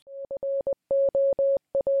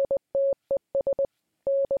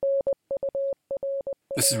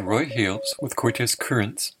This is Roy Hales with Cortes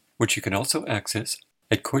Currents, which you can also access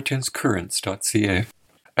at cortescurrents.ca.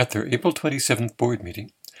 At their April 27th board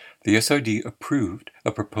meeting, the SRD approved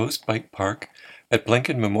a proposed bike park at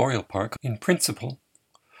Blanken Memorial Park in principle,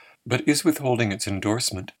 but is withholding its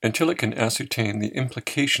endorsement until it can ascertain the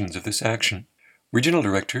implications of this action. Regional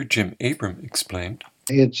Director Jim Abram explained,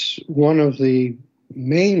 "It's one of the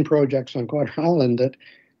main projects on Quad Island that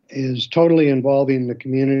is totally involving the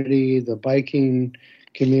community, the biking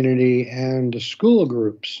community, and the school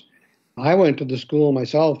groups. I went to the school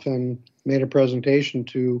myself and made a presentation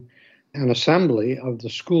to an assembly of the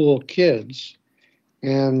school kids.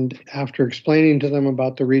 And after explaining to them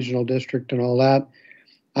about the regional district and all that,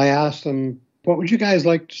 I asked them, what would you guys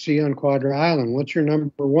like to see on Quadra Island? What's your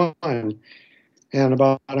number one? And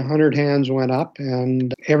about 100 hands went up,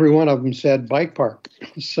 and every one of them said bike park.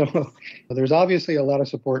 So there's obviously a lot of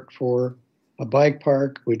support for a bike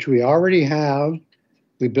park, which we already have.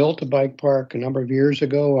 We built a bike park a number of years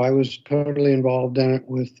ago. I was totally involved in it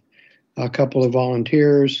with a couple of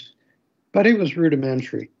volunteers, but it was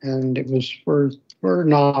rudimentary, and it was for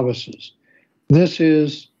novices. This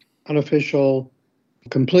is an official,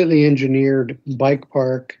 completely engineered bike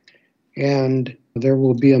park, and there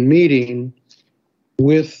will be a meeting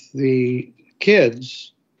with the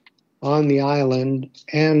kids on the island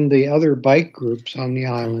and the other bike groups on the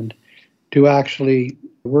island to actually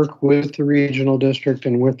work with the regional district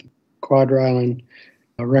and with Quadra Island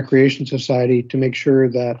Recreation Society to make sure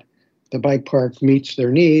that the bike park meets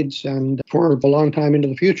their needs and for a long time into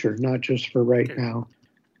the future, not just for right now.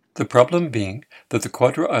 The problem being that the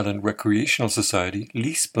Quadra Island Recreational Society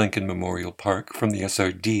leased Blanken Memorial Park from the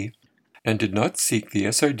SRD and did not seek the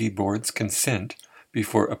SRD board's consent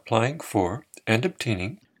before applying for and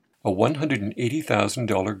obtaining a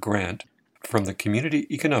 $180,000 grant from the Community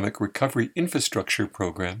Economic Recovery Infrastructure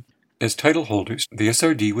Program. As title holders, the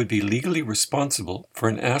SRD would be legally responsible for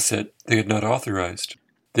an asset they had not authorized.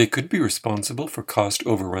 They could be responsible for cost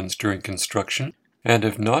overruns during construction and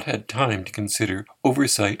have not had time to consider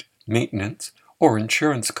oversight, maintenance, or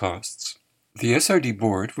insurance costs. The SRD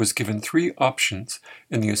board was given three options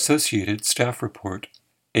in the associated staff report.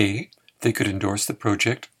 A. They could endorse the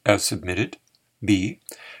project as submitted. B.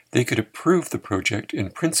 They could approve the project in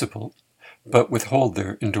principle, but withhold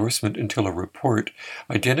their endorsement until a report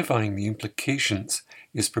identifying the implications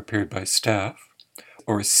is prepared by staff.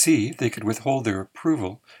 Or C. They could withhold their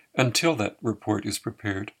approval until that report is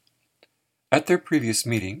prepared. At their previous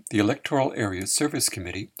meeting, the Electoral Area Service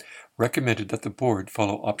Committee recommended that the board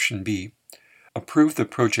follow option B, approve the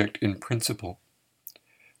project in principle.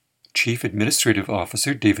 Chief Administrative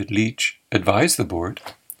Officer David Leach advised the board,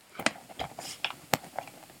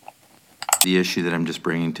 the issue that I'm just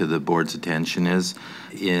bringing to the board's attention is,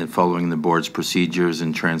 in following the board's procedures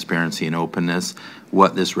and transparency and openness,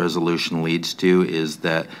 what this resolution leads to is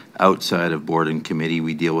that outside of board and committee,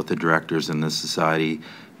 we deal with the directors in the society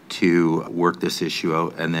to work this issue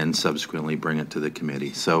out and then subsequently bring it to the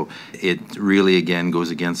committee. So it really, again, goes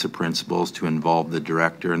against the principles to involve the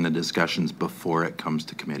director in the discussions before it comes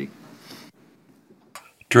to committee.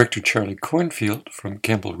 Director Charlie Cornfield from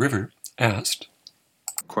Campbell River asked,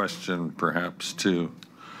 question perhaps to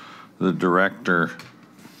the director,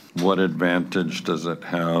 what advantage does it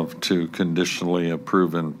have to conditionally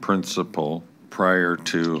approve in principle prior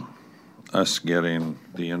to us getting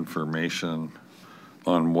the information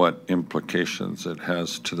on what implications it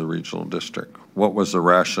has to the regional district? What was the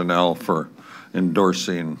rationale for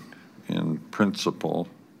endorsing in principle,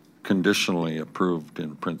 conditionally approved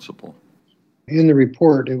in principle? In the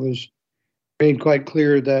report, it was made quite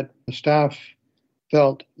clear that the staff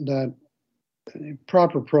felt that the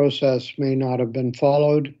proper process may not have been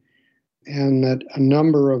followed and that a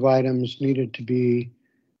number of items needed to be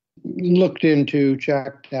looked into,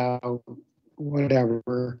 checked out,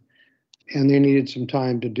 whatever, and they needed some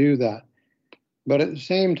time to do that. But at the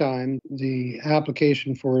same time, the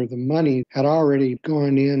application for the money had already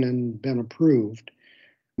gone in and been approved,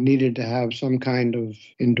 needed to have some kind of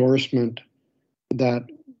endorsement that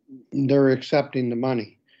they're accepting the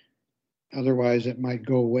money. Otherwise, it might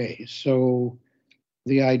go away. So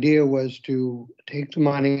the idea was to take the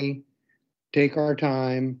money, take our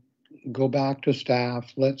time, go back to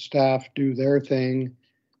staff, let staff do their thing,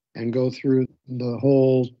 and go through the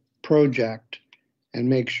whole project and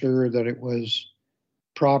make sure that it was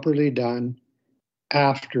properly done.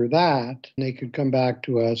 After that, they could come back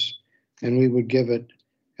to us and we would give it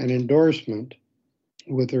an endorsement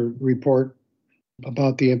with a report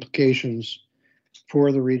about the implications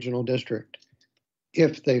for the regional district.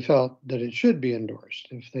 If they felt that it should be endorsed,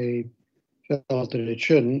 if they felt that it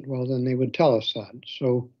shouldn't, well, then they would tell us that.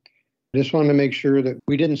 So Just wanted to make sure that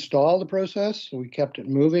we didn't stall the process, we kept it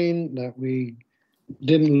moving, that we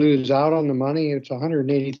didn't lose out on the money. It's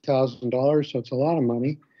 $180,000, so it's a lot of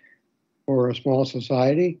money for a small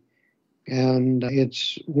society. And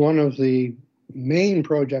it's one of the main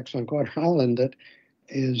projects on Quad Island that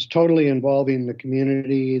is totally involving the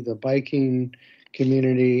community, the biking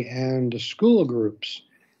community, and the school groups.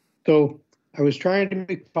 So I was trying to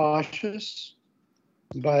be cautious,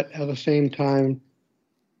 but at the same time,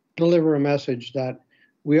 deliver a message that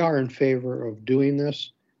we are in favor of doing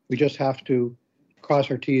this. We just have to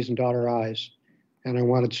cross our T's and dot our I's. And I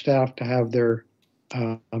wanted staff to have their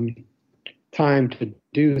time to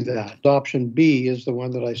do that. Option B is the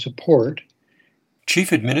one that I support.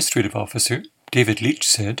 Chief Administrative Officer David Leach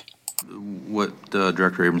said, What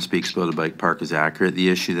Director Abrams speaks about a bike park is accurate. The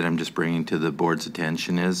issue that I'm just bringing to the board's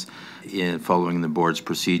attention is, in following the board's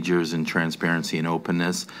procedures and transparency and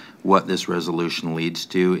openness, what this resolution leads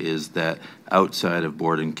to is that outside of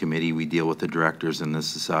board and committee, we deal with the directors in the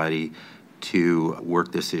society to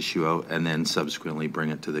work this issue out and then subsequently bring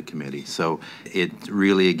it to the committee. So it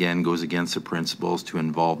really, again, goes against the principles to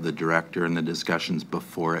involve the director in the discussions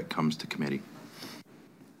before it comes to committee.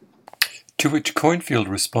 To which Cornfield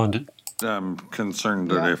responded, I'm concerned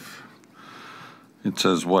that if it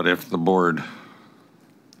says, what if the board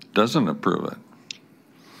doesn't approve it?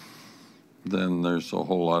 Then there's a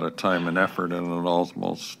whole lot of time and effort, and it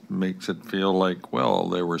almost makes it feel like, well,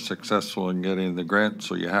 they were successful in getting the grant,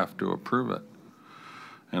 so you have to approve it.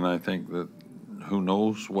 And I think that who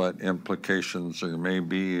knows what implications there may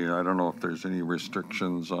be. I don't know if there's any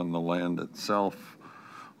restrictions on the land itself,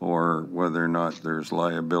 or whether or not there's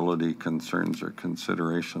liability concerns or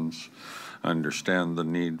considerations. I understand the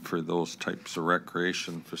need for those types of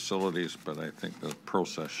recreation facilities, but I think the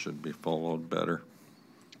process should be followed better.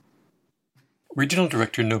 Regional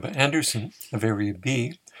Director Noba Anderson of Area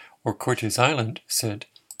B, or Cortes Island, said,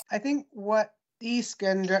 I think what EASC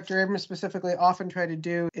and Director Abrams specifically often try to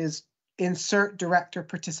do is insert director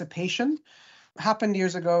participation. Happened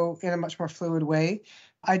years ago in a much more fluid way.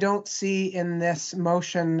 I don't see in this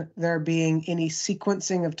motion there being any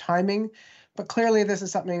sequencing of timing, but clearly this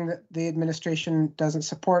is something that the administration doesn't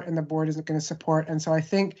support and the board isn't going to support. And so I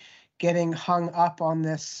think getting hung up on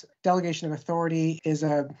this delegation of authority is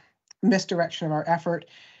a misdirection of our effort,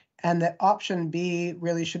 and that option B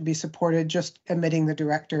really should be supported, just omitting the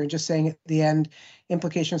director and just saying at the end,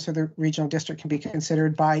 implications for the regional district can be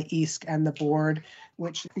considered by EASC and the board,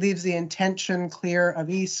 which leaves the intention clear of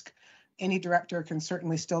EASC. Any director can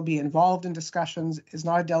certainly still be involved in discussions, is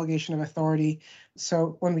not a delegation of authority.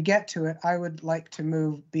 So when we get to it, I would like to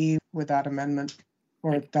move B with that amendment,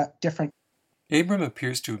 or that different. Abram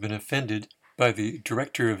appears to have been offended by the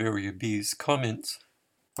Director of Area B's comments.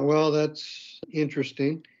 Well, that's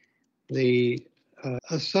interesting. The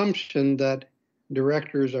assumption that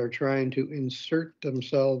directors are trying to insert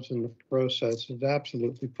themselves in the process is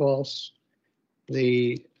absolutely false.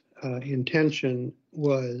 The intention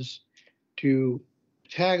was to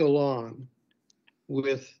tag along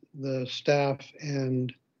with the staff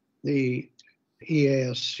and the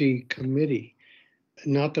EASC committee.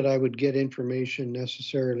 Not that I would get information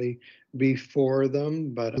necessarily before them,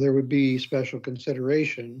 but there would be special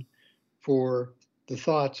consideration for the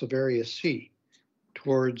thoughts of Area C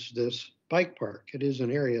towards this bike park. It is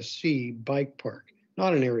an Area C bike park,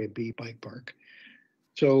 not an Area B bike park.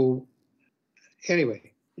 So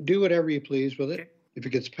anyway, do whatever you please with it. If it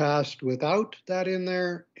gets passed without that in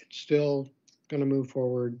there, it's still going to move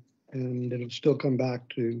forward, and it'll still come back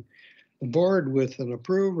to the board with an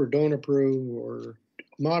approve or don't approve or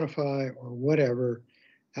modify or whatever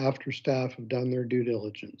after staff have done their due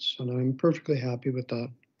diligence. And I'm perfectly happy with that.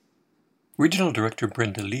 Regional Director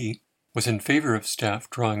Brenda Lee was in favor of staff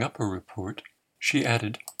drawing up a report. She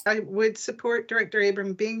added, I would support Director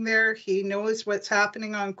Abram being there. He knows what's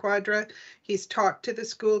happening on Quadra. He's talked to the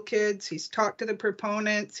school kids. He's talked to the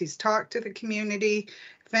proponents. He's talked to the community.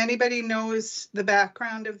 If anybody knows the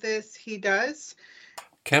background of this, he does.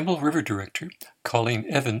 Campbell River Director Colleen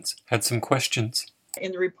Evans had some questions.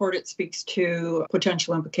 In the report, it speaks to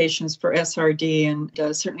potential implications for SRD,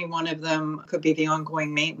 and certainly one of them could be the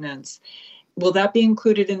ongoing maintenance. Will that be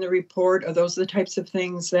included in the report? Are those the types of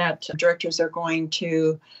things that directors are going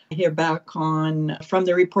to hear back on from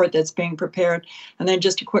the report that's being prepared? And then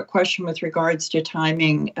just a quick question with regards to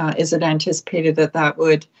timing. Is it anticipated that that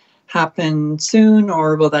would happen soon,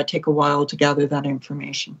 or will that take a while to gather that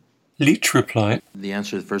information? Leach replied, The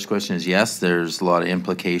answer to the first question is yes. There's a lot of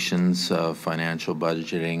implications of financial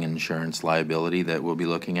budgeting, insurance, liability that we'll be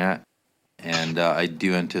looking at. And I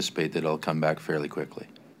do anticipate that it'll come back fairly quickly.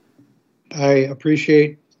 I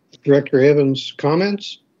appreciate Director Evans'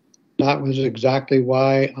 comments. That was exactly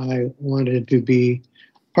why I wanted to be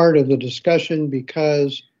part of the discussion,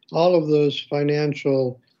 because all of those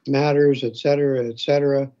financial matters, et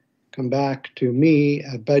cetera, come back to me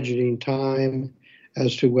at budgeting time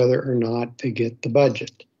as to whether or not they get the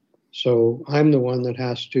budget. So I'm the one that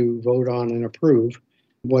has to vote on and approve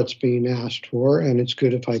what's being asked for, and it's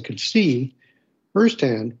good if I could see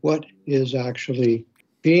firsthand what is actually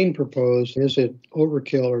being proposed. Is it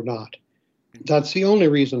overkill or not? That's the only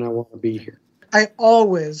reason I want to be here. I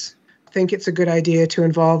always think it's a good idea to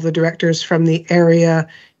involve the directors from the area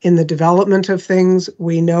in the development of things.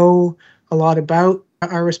 We know a lot about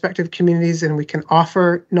our respective communities, and we can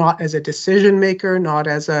offer, not as a decision maker, not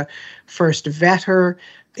as a first vetter.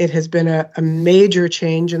 It has been a major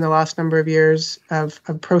change in the last number of years of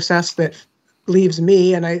a process that leaves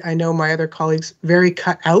me, and I know my other colleagues, very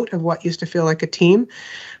cut out of what used to feel like a team.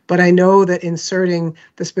 But I know that inserting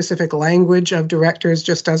the specific language of directors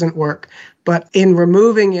just doesn't work. But in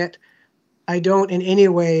removing it, I don't in any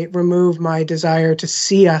way remove my desire to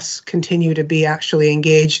see us continue to be actually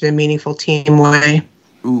engaged in a meaningful team way.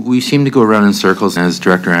 We seem to go around in circles. As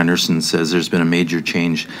Director Anderson says, there's been a major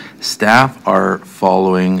change. Staff are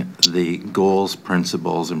following the goals,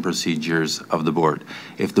 principles, and procedures of the board.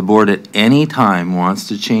 If the board at any time wants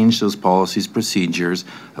to change those policies, procedures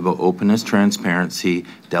about openness, transparency,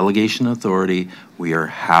 delegation authority, we are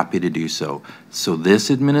happy to do so. So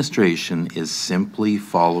this administration is simply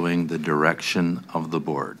following the direction of the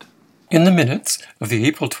board. In the minutes of the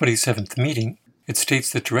April 27th meeting, it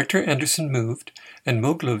states that Director Anderson moved and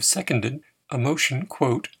Moglove seconded a motion,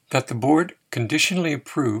 quote, that the board conditionally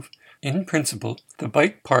approve, in principle, the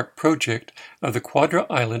bike park project of the Quadra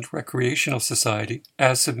Island Recreational Society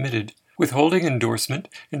as submitted, withholding endorsement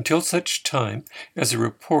until such time as a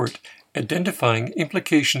report identifying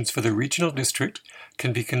implications for the regional district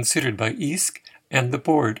can be considered by EASC and the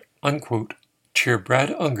board, unquote. Chair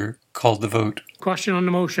Brad Unger called the vote. Question on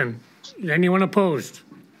the motion. Is anyone opposed?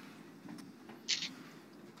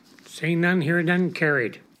 Seeing none, hearing none,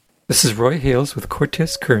 carried. This is Roy Hales with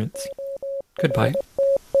Cortes Currents. Goodbye.